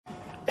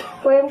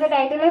Poem का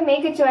title है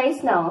Make a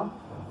Choice Now.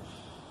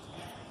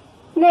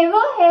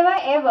 Never have I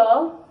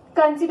ever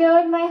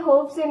considered my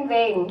hopes in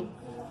vain.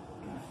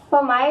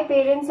 For my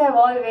parents have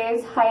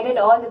always hidden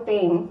all the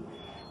pain.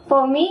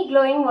 For me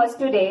glowing was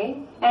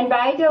today, and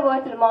brighter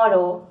were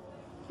tomorrow,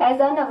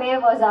 as unaware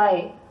was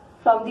I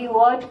from the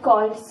word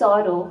called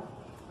sorrow.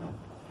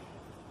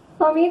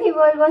 For me the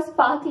world was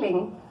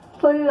sparkling,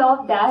 full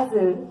of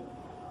dazzle,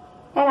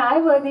 and I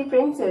were the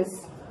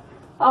princess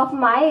of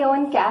my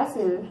own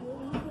castle.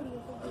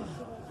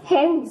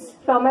 Hence,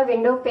 from a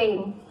window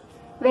pane,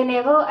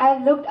 whenever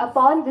I looked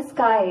upon the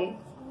sky,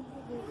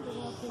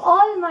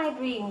 all my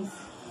dreams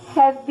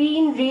have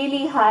been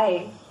really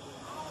high.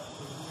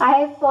 I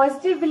have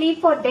positive belief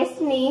for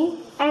destiny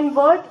and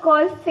word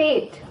called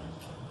fate.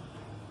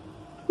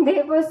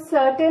 There were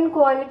certain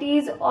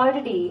qualities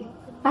already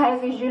I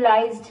have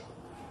visualized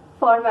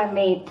for my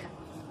mate.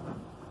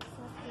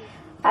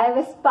 I have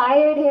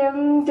aspired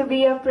him to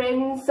be a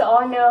prince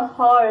on a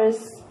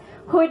horse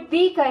who would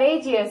be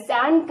courageous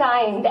and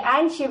kind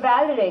and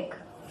chivalric,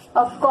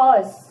 of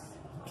course,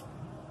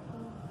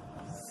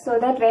 so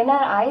that when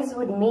our eyes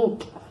would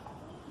meet,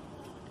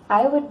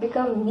 I would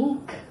become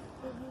meek,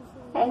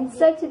 and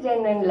such a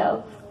genuine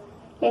love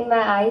in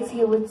my eyes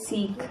he would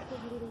seek.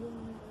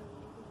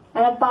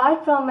 And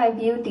apart from my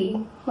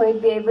beauty, who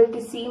would be able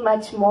to see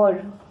much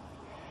more,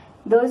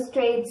 those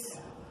traits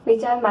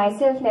which I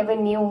myself never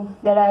knew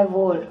that I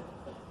wore,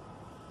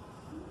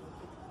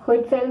 who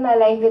would fill my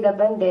life with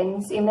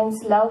abundance,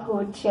 immense love who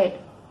would shed.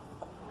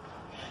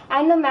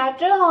 And no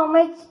matter how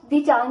much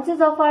the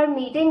chances of our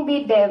meeting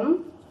be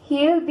dim,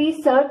 he'll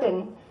be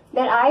certain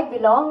that I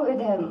belong with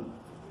him,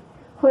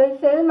 who will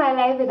fill my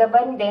life with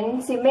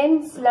abundance,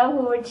 immense love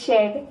who would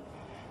shed.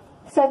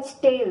 Such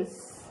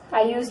tales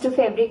I used to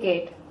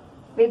fabricate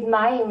with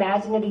my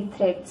imaginary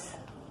threads.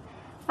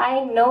 I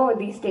know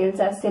these tales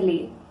are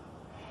silly.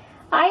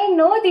 I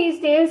know these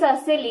tales are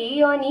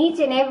silly on each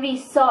and every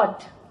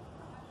sort.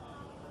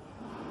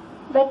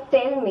 But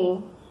tell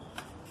me,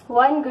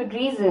 one good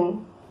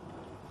reason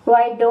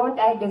why don't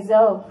I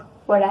deserve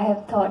what I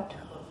have thought?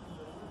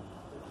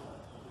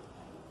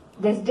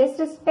 This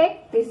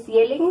disrespect, these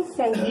yellings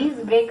and these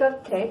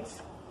break-up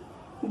threats,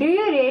 do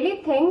you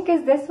really think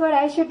is this what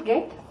I should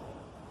get?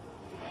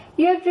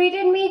 You have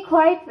treated me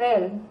quite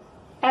well,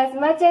 as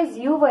much as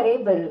you were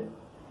able,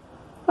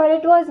 for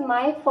it was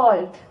my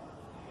fault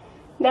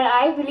that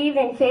I believed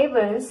in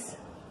fables.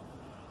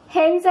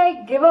 Hence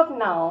I give up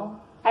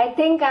now. I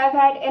think I've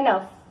had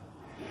enough.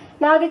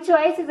 Now the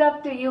choice is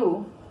up to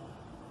you,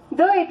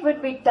 though it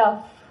would be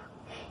tough.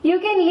 You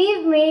can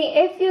leave me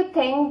if you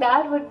think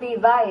that would be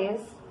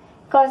wise,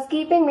 cause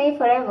keeping me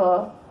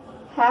forever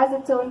has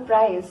its own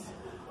price.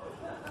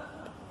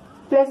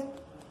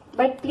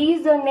 But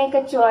please don't make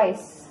a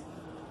choice.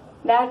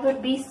 That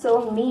would be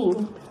so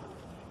mean,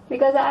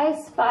 because I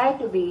aspire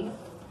to be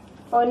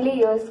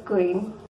only yours, Queen.